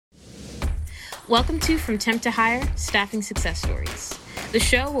Welcome to From Temp to Hire, Staffing Success Stories, the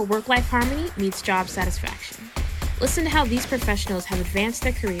show where work-life harmony meets job satisfaction. Listen to how these professionals have advanced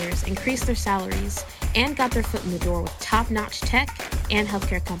their careers, increased their salaries, and got their foot in the door with top-notch tech and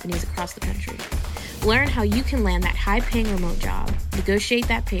healthcare companies across the country. Learn how you can land that high-paying remote job, negotiate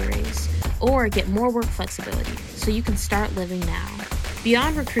that pay raise, or get more work flexibility so you can start living now.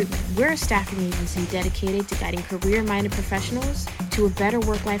 Beyond recruitment, we're a staffing agency dedicated to guiding career-minded professionals to a better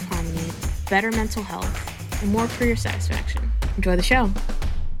work-life harmony, better mental health, and more career satisfaction. Enjoy the show.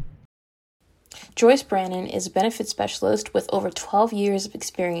 Joyce Brannon is a benefits specialist with over 12 years of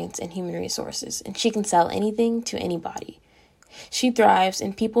experience in human resources, and she can sell anything to anybody. She thrives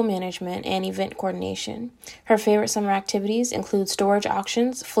in people management and event coordination. Her favorite summer activities include storage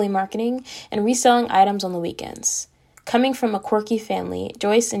auctions, flea marketing, and reselling items on the weekends. Coming from a quirky family,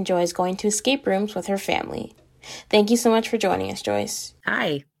 Joyce enjoys going to escape rooms with her family. Thank you so much for joining us, Joyce.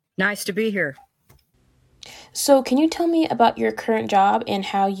 Hi, nice to be here. So, can you tell me about your current job and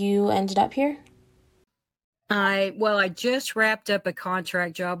how you ended up here? I just wrapped up a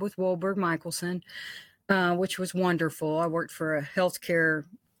contract job with Wolberg Michelson, which was wonderful. I worked for a healthcare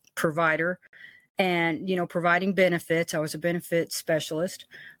provider and, providing benefits. I was a benefits specialist.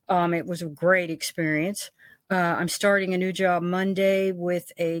 It was a great experience. I'm starting a new job Monday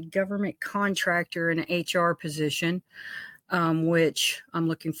with a government contractor in an HR position, which I'm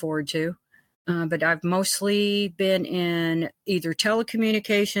looking forward to. But I've mostly been in either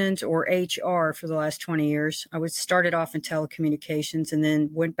telecommunications or HR for the last 20 years. I started off in telecommunications and then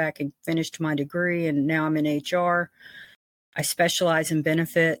went back and finished my degree, and now I'm in HR. I specialize in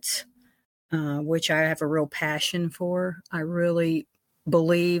benefits, which I have a real passion for. I really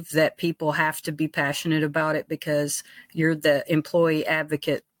believe that people have to be passionate about it because you're the employee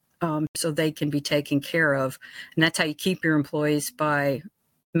advocate, so they can be taken care of. And that's how you keep your employees, by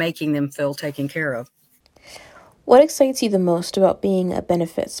making them feel taken care of. What excites you the most about being a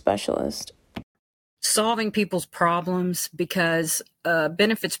benefits specialist? Solving people's problems, because a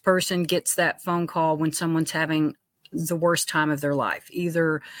benefits person gets that phone call when someone's having the worst time of their life.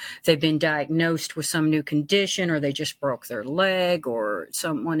 Either they've been diagnosed with some new condition, or they just broke their leg, or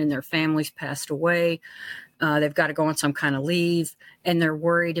someone in their family's passed away. They've got to go on some kind of leave, and they're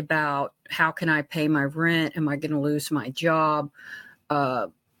worried about, how can I pay my rent? Am I going to lose my job?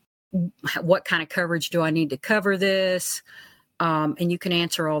 What kind of coverage do I need to cover this? And you can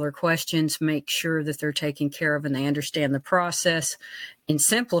answer all their questions, make sure that they're taken care of and they understand the process, and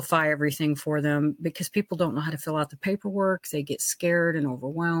simplify everything for them, because people don't know how to fill out the paperwork. They get scared and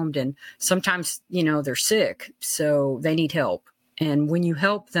overwhelmed, and sometimes, they're sick, so they need help. And when you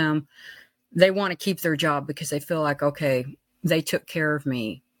help them, they want to keep their job because they feel like, okay, they took care of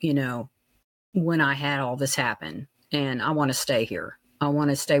me, when I had all this happen, and I want to stay here. I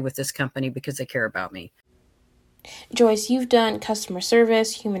want to stay with this company because they care about me. Joyce, you've done customer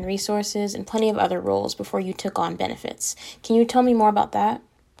service, human resources, and plenty of other roles before you took on benefits. Can you tell me more about that?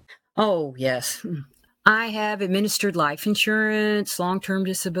 Oh, yes. I have administered life insurance, long-term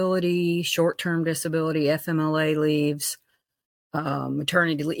disability, short-term disability, FMLA leaves,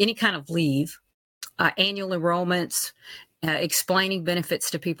 maternity leave, any kind of leave, annual enrollments, explaining benefits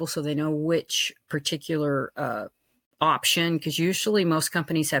to people so they know which particular option, because usually most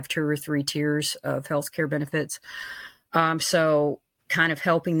companies have 2 or 3 tiers of healthcare benefits. So kind of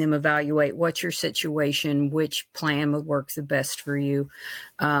helping them evaluate what's your situation, which plan would work the best for you.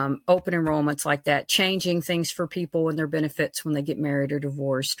 Open enrollments like that, changing things for people and their benefits when they get married or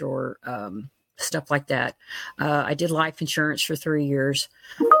divorced, or stuff like that. I did life insurance for 3 years.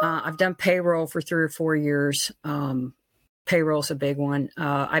 I've done payroll for 3 or 4 years. Payroll's a big one.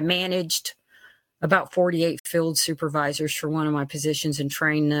 I managed about 48 field supervisors for one of my positions and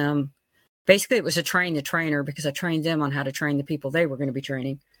trained them. Basically, it was a train the trainer, because I trained them on how to train the people they were going to be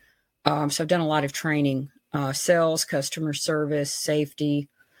training. So I've done a lot of training, sales, customer service, safety.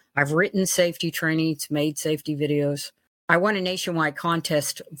 I've written safety trainings, made safety videos. I won a nationwide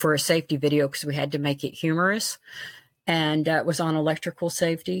contest for a safety video because we had to make it humorous. And it was on electrical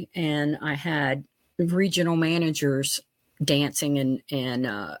safety. And I had regional managers dancing and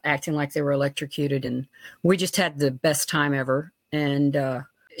acting like they were electrocuted, and we just had the best time ever. And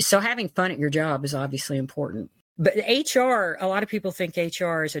so having fun at your job is obviously important. But HR, a lot of people think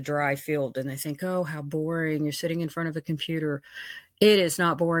HR is a dry field, and they think, oh, how boring, you're sitting in front of a computer. It is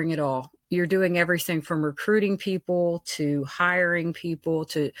not boring at all. You're doing everything from recruiting people to hiring people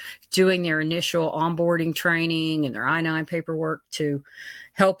to doing their initial onboarding training and their I-9 paperwork to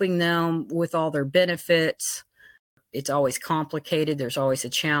helping them with all their benefits. It's always complicated. There's always a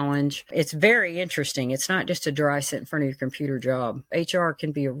challenge. It's very interesting. It's not just a dry sit in front of your computer job. HR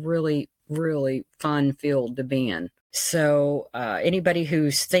can be a really, really fun field to be in. So anybody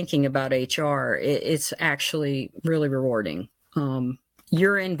who's thinking about HR, it's actually really rewarding.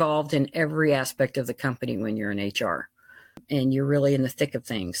 You're involved in every aspect of the company when you're in HR, and you're really in the thick of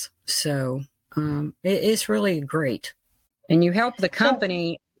things. So it's really great. And you help the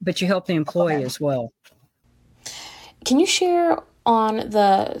company, but you help the employee as well. Can you share on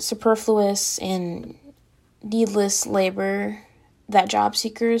the superfluous and needless labor that job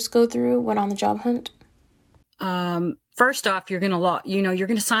seekers go through when on the job hunt? First off, you're going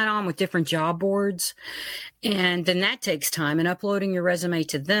to sign on with different job boards, and then that takes time and uploading your resume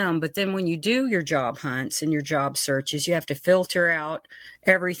to them. But then when you do your job hunts and your job searches, you have to filter out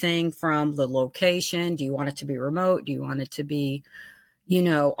everything from the location. Do you want it to be remote? Do you want it to be,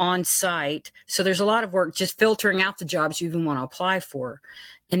 on site? So there's a lot of work just filtering out the jobs you even want to apply for.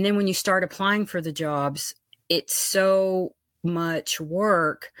 And then when you start applying for the jobs, it's so much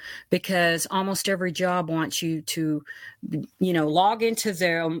work because almost every job wants you to, log into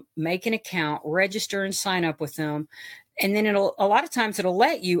them, make an account, register and sign up with them. And then a lot of times it'll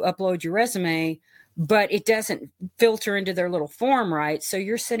let you upload your resume, but it doesn't filter into their little form, right? So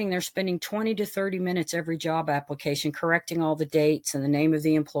you're sitting there spending 20 to 30 minutes every job application, correcting all the dates and the name of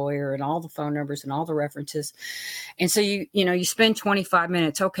the employer and all the phone numbers and all the references. And so you spend 25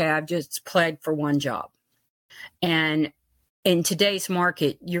 minutes. Okay, I've just applied for one job. And in today's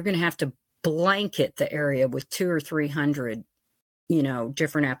market, you're going to have to blanket the area with 200 or 300,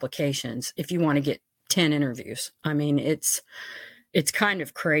 different applications if you want to get 10 interviews. I mean, it's kind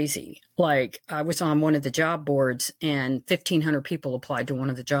of crazy. Like I was on one of the job boards and 1,500 people applied to one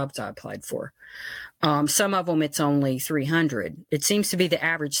of the jobs I applied for. Some of them, it's only 300. It seems to be the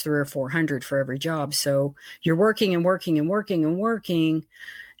average 300 or 400 for every job. So you're working and working and working and working.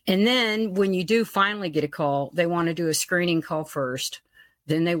 And then when you do finally get a call, they want to do a screening call first.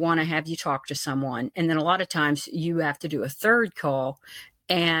 Then they want to have you talk to someone. And then a lot of times you have to do a third call.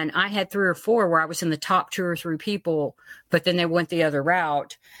 And I had 3 or 4 where I was in the top 2 or 3 people, but then they went the other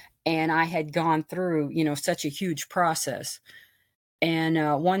route. And I had gone through, such a huge process.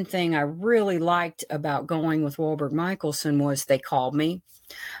 And one thing I really liked about going with Walberg Michelson was they called me.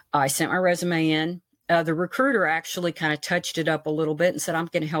 I sent my resume in. The recruiter actually kind of touched it up a little bit and said, I'm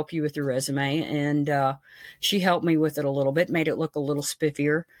going to help you with your resume. And she helped me with it a little bit, made it look a little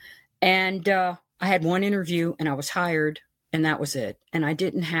spiffier. And I had one interview and I was hired, and that was it. And I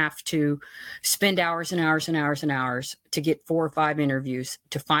didn't have to spend hours and hours and hours and hours to get 4 or 5 interviews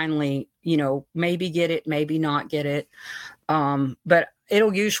to finally, maybe get it, maybe not get it. But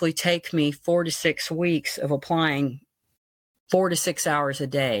it'll usually take me 4 to 6 weeks of applying 4 to 6 hours a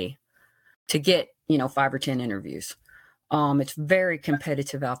day to get 5 or 10 interviews. It's very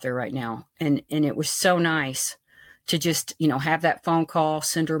competitive out there right now. And it was so nice to just, have that phone call,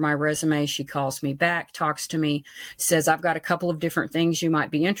 send her my resume. She calls me back, talks to me, says, I've got a couple of different things you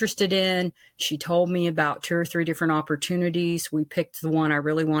might be interested in. She told me about 2 or 3 different opportunities. We picked the one I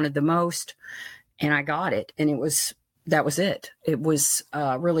really wanted the most, and I got it. And that was it. It was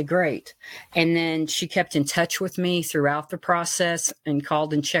really great. And then she kept in touch with me throughout the process and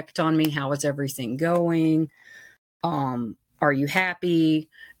called and checked on me. How is everything going? Are you happy?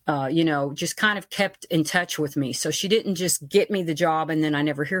 Just kind of kept in touch with me. So she didn't just get me the job and then I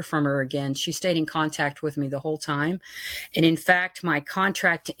never hear from her again. She stayed in contact with me the whole time. And in fact, my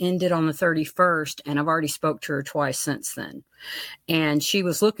contract ended on the 31st, and I've already spoke to her twice since then. And she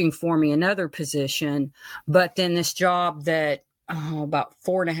was looking for me another position, but then this job that about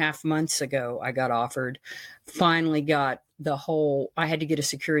 4.5 months ago I got offered, finally got I had to get a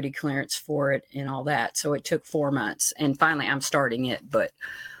security clearance for it and all that. So it took 4 months, and finally I'm starting it, but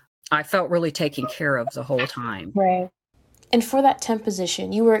I felt really taken care of the whole time. Right. And for that temp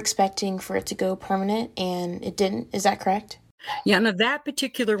position, you were expecting for it to go permanent, and it didn't. Is that correct? Yeah, no, that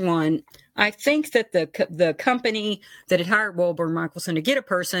particular one, I think that the company that had hired Walberg Michelson to get a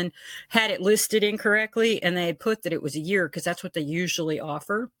person had it listed incorrectly, and they had put that it was a year because that's what they usually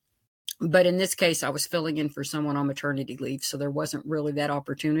offer. But in this case, I was filling in for someone on maternity leave, so there wasn't really that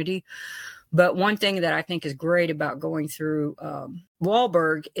opportunity. But one thing that I think is great about going through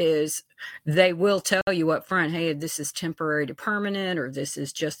Walberg is they will tell you up front, hey, this is temporary to permanent, or this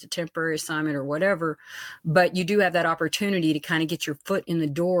is just a temporary assignment or whatever. But you do have that opportunity to kind of get your foot in the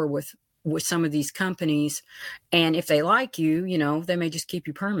door with some of these companies. And if they like you, they may just keep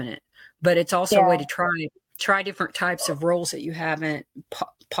you permanent. But it's also a way to try different types of roles that you haven't,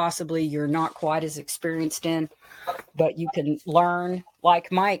 possibly you're not quite as experienced in, but you can learn.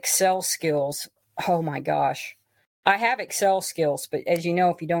 Like my Excel skills, oh my gosh. I have Excel skills, but as you know,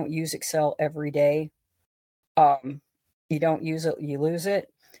 if you don't use Excel every day, you don't use it, you lose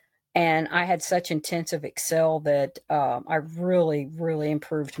it. And I had such intensive Excel that I really, really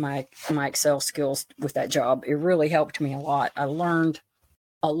improved my Excel skills with that job. It really helped me a lot. I learned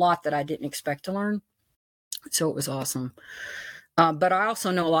a lot that I didn't expect to learn. So it was awesome. But I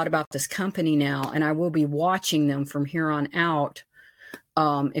also know a lot about this company now, and I will be watching them from here on out.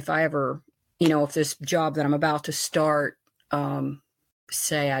 If I ever, if this job that I'm about to start,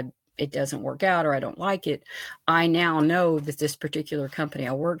 say it doesn't work out or I don't like it, I now know that this particular company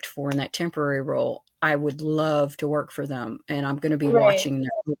I worked for in that temporary role, I would love to work for them. And I'm going to be watching their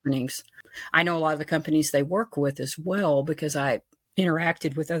openings. I know a lot of the companies they work with as well, because I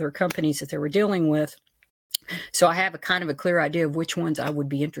interacted with other companies that they were dealing with. So I have a kind of a clear idea of which ones I would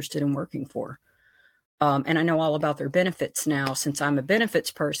be interested in working for. And I know all about their benefits now. Since I'm a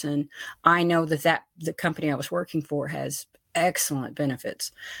benefits person, I know that the company I was working for has excellent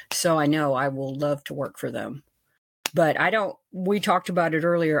benefits. So I know I will love to work for them. But we talked about it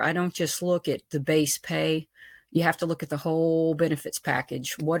earlier, I don't just look at the base pay. You have to look at the whole benefits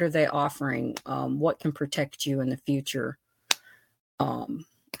package. What are they offering? What can protect you in the future?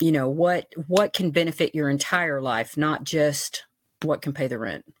 What can benefit your entire life, not just what can pay the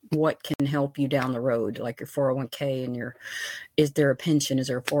rent, what can help you down the road, like your 401k and is there a pension? Is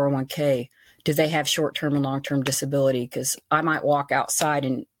there a 401k? Do they have short-term and long-term disability? Because I might walk outside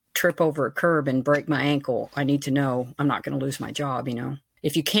and trip over a curb and break my ankle. I need to know I'm not going to lose my job,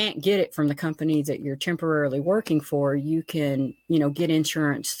 If you can't get it from the company that you're temporarily working for, you can, get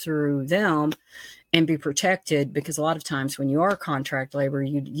insurance through them and be protected, because a lot of times when you are contract labor,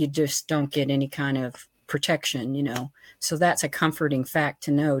 you just don't get any kind of protection, So that's a comforting fact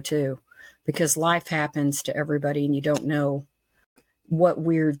to know too, because life happens to everybody and you don't know what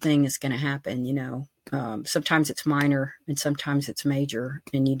weird thing is going to happen, Sometimes it's minor and sometimes it's major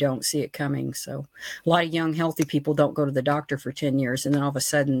and you don't see it coming. So a lot of young, healthy people don't go to the doctor for 10 years and then all of a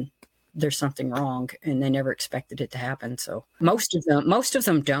sudden there's something wrong and they never expected it to happen. So most of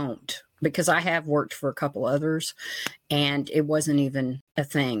them don't, because I have worked for a couple others and it wasn't even a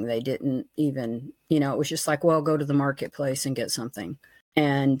thing. They didn't even, it was just like, well, go to the marketplace and get something.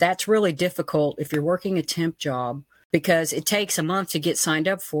 And that's really difficult if you're working a temp job, because it takes a month to get signed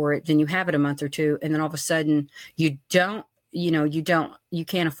up for it. Then you have it a month or two. And then all of a sudden you can't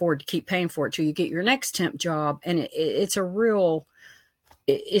afford to keep paying for it till you get your next temp job. And it's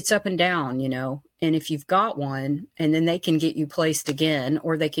up and down, and if you've got one and then they can get you placed again,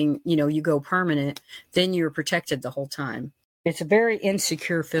 or they can, you go permanent, then you're protected the whole time. It's a very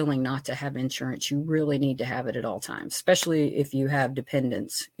insecure feeling not to have insurance. You really need to have it at all times, especially if you have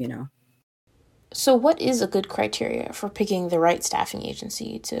dependents, So what is a good criteria for picking the right staffing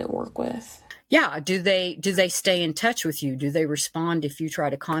agency to work with? Yeah. Do they stay in touch with you? Do they respond if you try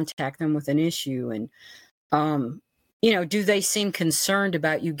to contact them with an issue? And, do they seem concerned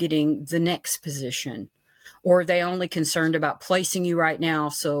about you getting the next position? Or are they only concerned about placing you right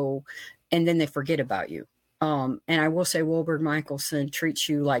now? And then they forget about you. And I will say Wilburg Michelson treats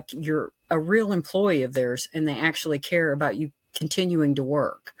you like you're a real employee of theirs, and they actually care about you continuing to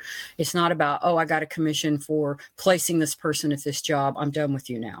work. It's not about, I got a commission for placing this person at this job, I'm done with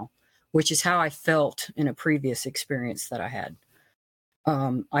you now, which is how I felt in a previous experience that I had.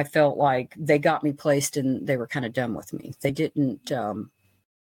 I felt like they got me placed and they were kind of done with me. They didn't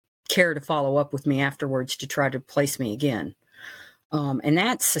care to follow up with me afterwards to try to place me again. And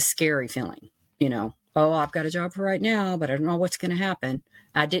that's a scary feeling, I've got a job for right now, but I don't know what's going to happen.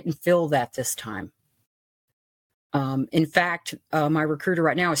 I didn't feel that this time. In fact, my recruiter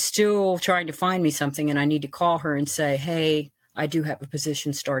right now is still trying to find me something, and I need to call her and say, hey, I do have a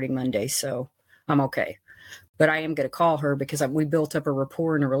position starting Monday, so I'm okay. But I am going to call her because we built up a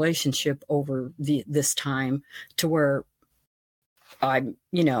rapport and a relationship over this time to where I,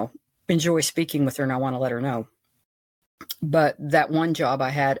 enjoy speaking with her and I want to let her know. But that one job I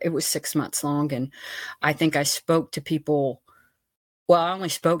had, it was 6 months long. And I think I spoke to people. Well, I only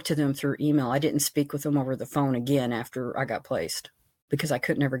spoke to them through email. I didn't speak with them over the phone again after I got placed because I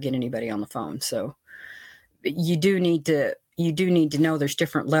could never get anybody on the phone. So you do need to know there's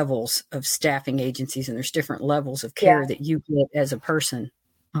different levels of staffing agencies and there's different levels of care that you get as a person.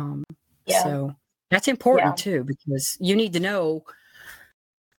 So that's important too, because you need to know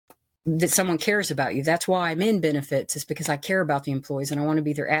that someone cares about you. That's why I'm in benefits, is because I care about the employees and I want to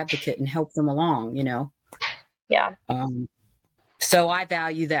be their advocate and help them along, Yeah. So I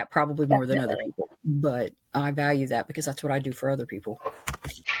value that probably more than other people, but I value that because that's what I do for other people.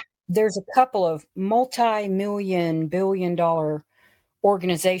 There's a couple of multi-million, billion-dollar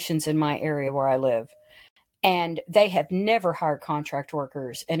organizations in my area where I live, and they have never hired contract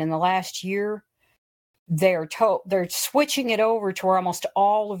workers. And in the last year, they're switching it over to where almost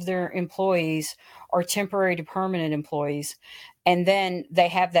all of their employees are temporary to permanent employees. And then they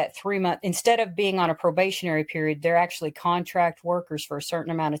have that 3-month, instead of being on a probationary period, they're actually contract workers for a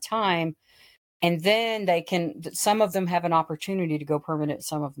certain amount of time. And then some of them have an opportunity to go permanent,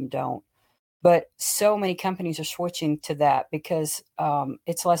 some of them don't. But so many companies are switching to that because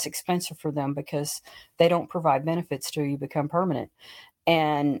it's less expensive for them because they don't provide benefits till you become permanent.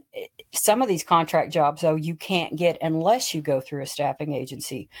 And some of these contract jobs, though, you can't get unless you go through a staffing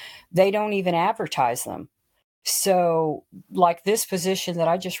agency. They don't even advertise them. So like this position that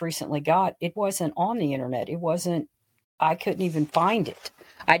I just recently got, it wasn't on the internet. I couldn't even find it.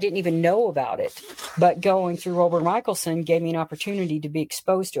 I didn't even know about it. But going through Robert Michelson gave me an opportunity to be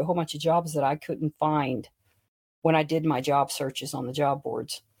exposed to a whole bunch of jobs that I couldn't find when I did my job searches on the job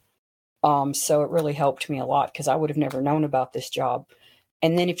boards. So it really helped me a lot because I would have never known about this job.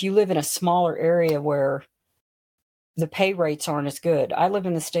 And then if you live in a smaller area where the pay rates aren't as good, I live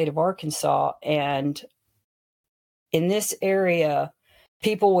in the state of Arkansas, and in this area,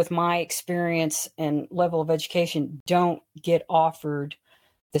 people with my experience and level of education don't get offered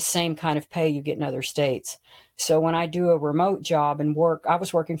the same kind of pay you get in other states. So when I do a remote job and I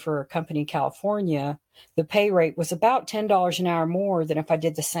was working for a company in California, the pay rate was about $10 an hour more than if I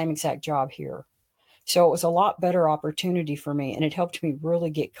did the same exact job here. So it was a lot better opportunity for me, and it helped me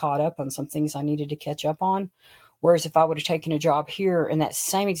really get caught up on some things I needed to catch up on. Whereas if I would have taken a job here in that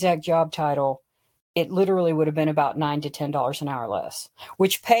same exact job title, it literally would have been about $9 to $10 an hour less,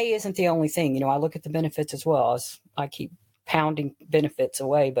 which pay isn't the only thing. I look at the benefits as well, as I keep pounding benefits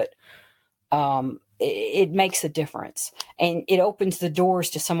away, but it makes a difference, and it opens the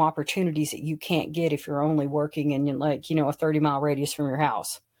doors to some opportunities that you can't get if you're only working in a 30-mile radius from your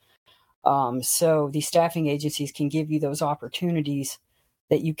house. So these staffing agencies can give you those opportunities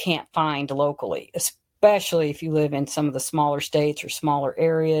that you can't find locally, especially if you live in some of the smaller states or smaller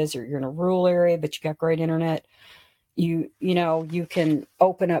areas, or you're in a rural area, but you got great internet. You can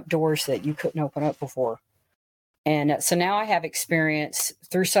open up doors that you couldn't open up before. And so now I have experience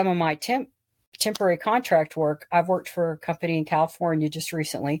through some of my temporary contract work. I've worked for a company in California just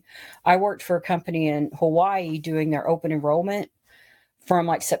recently. I worked for a company in Hawaii doing their open enrollment. From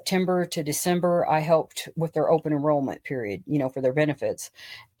like September to December, I helped with their open enrollment period, for their benefits.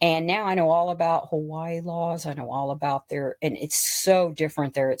 And now I know all about Hawaii laws. I know all about and it's so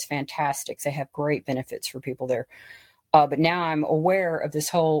different there. It's fantastic. They have great benefits for people there. But now I'm aware of this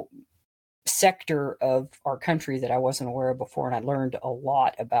whole sector of our country that I wasn't aware of before, and I learned a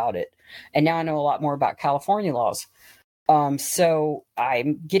lot about it. And now I know a lot more about California laws. So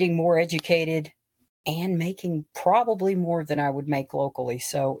I'm getting more educated and making probably more than I would make locally.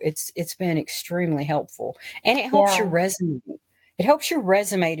 So it's been extremely helpful. And it helps your resume. It helps your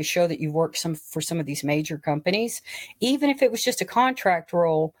resume to show that you've worked for some of these major companies. Even if it was just a contract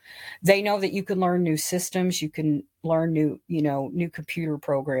role, they know that you can learn new systems, you can learn new computer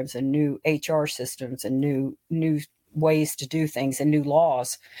programs and new HR systems and new ways to do things and new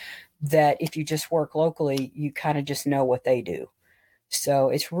laws that if you just work locally, you kind of just know what they do. So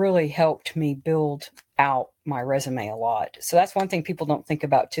it's really helped me build out my resume a lot. So that's one thing people don't think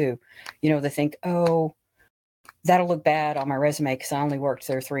about too. They think, oh, that'll look bad on my resume because I only worked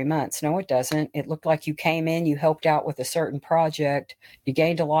there 3 months. No, it doesn't. It looked like you came in, you helped out with a certain project, you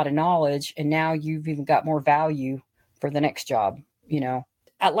gained a lot of knowledge, and now you've even got more value for the next job.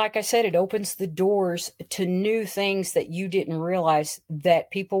 Like I said, it opens the doors to new things that you didn't realize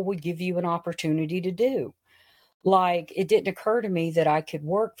that people would give you an opportunity to do. Like, it didn't occur to me that I could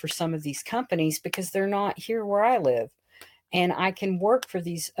work for some of these companies because they're not here where I live. And I can work for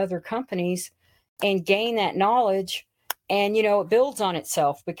these other companies and gain that knowledge. And, it builds on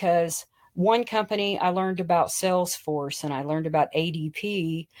itself, because one company I learned about Salesforce and I learned about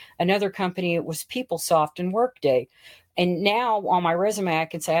ADP. Another company, it was PeopleSoft and Workday. And now on my resume, I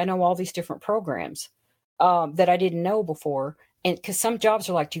can say I know all these different programs that I didn't know before. And because some jobs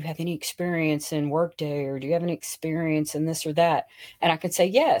are like, do you have any experience in Workday, or do you have any experience in this or that? And I can say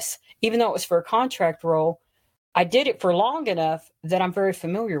yes, even though it was for a contract role. I did it for long enough that I'm very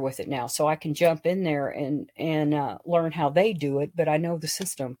familiar with it now, so I can jump in there and learn how they do it. But I know the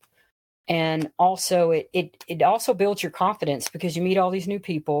system, and also it also builds your confidence because you meet all these new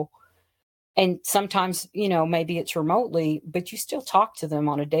people, and sometimes maybe it's remotely, but you still talk to them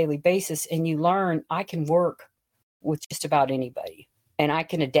on a daily basis, and you learn I can work with just about anybody, and I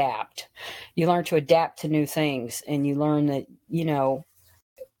can adapt. You learn to adapt to new things, and you learn that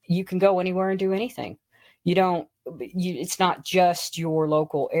you can go anywhere and do anything. It's not just your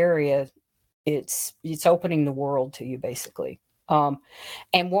local area. It's opening the world to you, basically.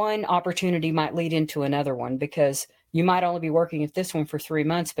 And one opportunity might lead into another one, because you might only be working at this one for 3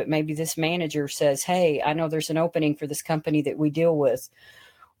 months, but maybe this manager says, hey, I know there's an opening for this company that we deal with,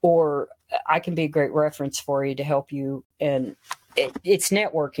 or I can be a great reference for you to help you. And it's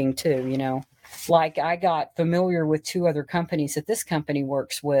networking too, you know. Like, I got familiar with 2 other companies that this company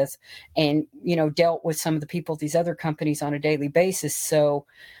works with, and, you know, dealt with some of the people at these other companies on a daily basis. So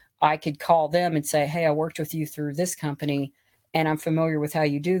I could call them and say, hey, I worked with you through this company, and I'm familiar with how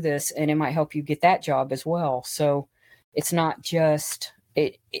you do this, and it might help you get that job as well. So it's not just,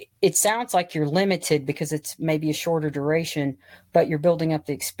 it sounds like you're limited because it's maybe a shorter duration, but you're building up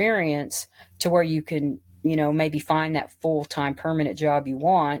the experience to where you can, you know, maybe find that full-time permanent job you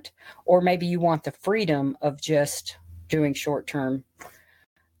want, or maybe you want the freedom of just doing short-term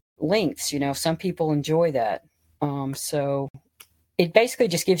lengths. You know, some people enjoy that. So it basically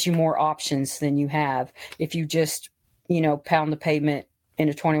just gives you more options than you have if you just, you know, pound the pavement in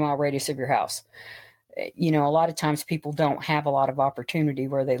a 20-mile radius of your house. You know, a lot of times people don't have a lot of opportunity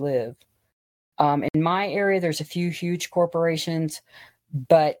where they live. In my area, there's a few huge corporations,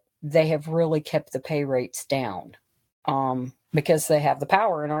 but they have really kept the pay rates down because they have the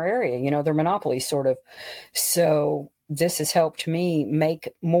power in our area. You know, they're monopolies, sort of. So this has helped me make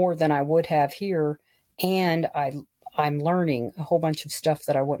more than I would have here. And I'm learning a whole bunch of stuff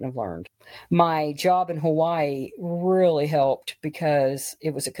that I wouldn't have learned. My job in Hawaii really helped because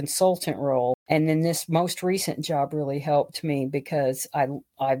it was a consultant role. And then this most recent job really helped me because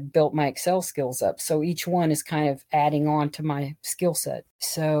I built my Excel skills up. So each one is kind of adding on to my skill set.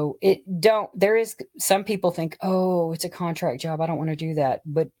 So there is, some people think, oh, it's a contract job, I don't want to do that.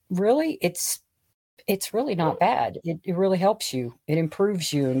 But really, it's really not bad. It really helps you. It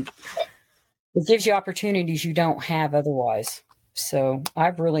improves you. And it gives you opportunities you don't have otherwise. So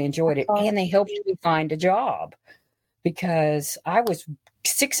I've really enjoyed it. And they helped me find a job, because I was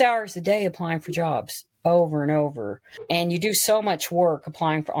 6 hours a day applying for jobs over and over. And you do so much work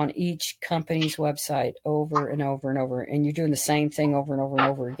applying on each company's website over and over and over. And you're doing the same thing over and over and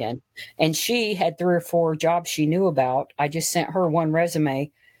over again. And she had 3 or 4 jobs she knew about. I just sent her one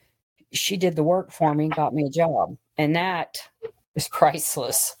resume. She did the work for me, got me a job. And that is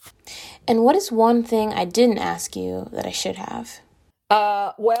priceless. And what is one thing I didn't ask you that I should have?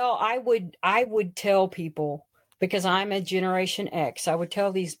 Well, I would tell people, because I'm a Generation X, I would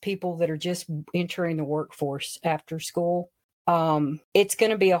tell these people that are just entering the workforce after school, it's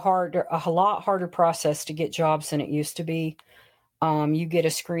going to be a lot harder process to get jobs than it used to be. You get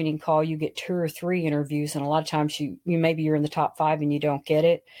a screening call, you get 2 or 3 interviews, and a lot of times maybe you're in the top 5 and you don't get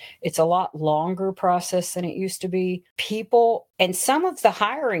it. It's a lot longer process than it used to be. People, and some of the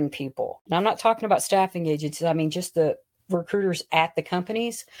hiring people, and I'm not talking about staffing agencies, I mean just the recruiters at the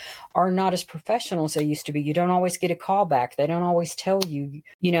companies, are not as professional as they used to be. You don't always get a call back. They don't always tell you,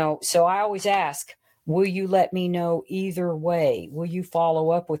 you know. So I always ask, will you let me know either way? Will you follow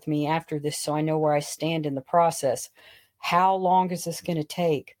up with me after this so I know where I stand in the process? How long is this going to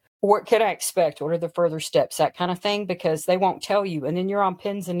take? What can I expect? What are the further steps? That kind of thing, because they won't tell you. And then you're on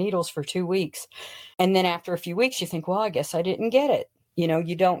pins and needles for 2 weeks. And then after a few weeks, you think, well, I guess I didn't get it. You know,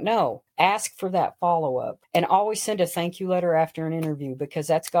 you don't know. Ask for that follow-up, and always send a thank you letter after an interview, because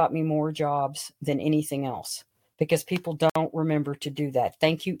that's got me more jobs than anything else, because people don't remember to do that.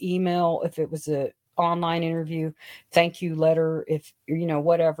 Thank you email if it was an online interview, thank you letter if, you know,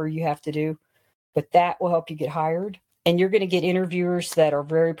 whatever you have to do, but that will help you get hired. And you're going to get interviewers that are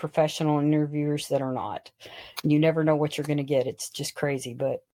very professional and interviewers that are not. And you never know what you're going to get. It's just crazy.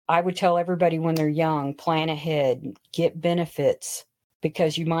 But I would tell everybody when they're young, plan ahead, get benefits,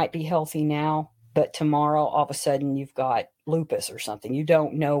 because you might be healthy now, but tomorrow, all of a sudden, you've got lupus or something. You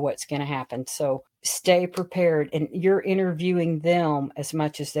don't know what's going to happen. So stay prepared, and you're interviewing them as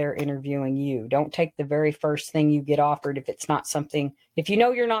much as they're interviewing you. Don't take the very first thing you get offered if it's not something, if you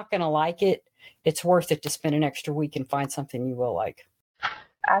know you're not going to like it, it's worth it to spend an extra week and find something you will like.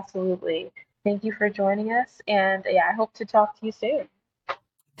 Absolutely. Thank you for joining us. And yeah, I hope to talk to you soon.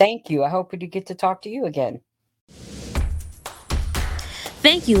 Thank you. I hope we get to talk to you again.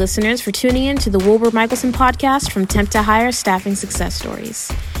 Thank you, listeners, for tuning in to the Wilbur Michelson podcast from Temp to Hire Staffing Success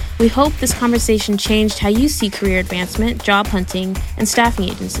Stories. We hope this conversation changed how you see career advancement, job hunting, and staffing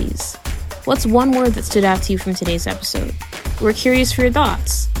agencies. What's one word that stood out to you from today's episode? We're curious for your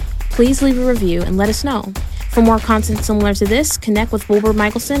thoughts. Please leave a review and let us know. For more content similar to this, connect with Wilbur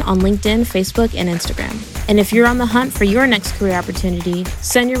Michelson on LinkedIn, Facebook, and Instagram. And if you're on the hunt for your next career opportunity,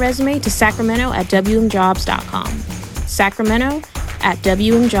 send your resume to sacramento@wmjobs.com.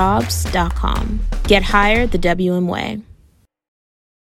 Sacramento@wmjobs.com. Get hired the WM way.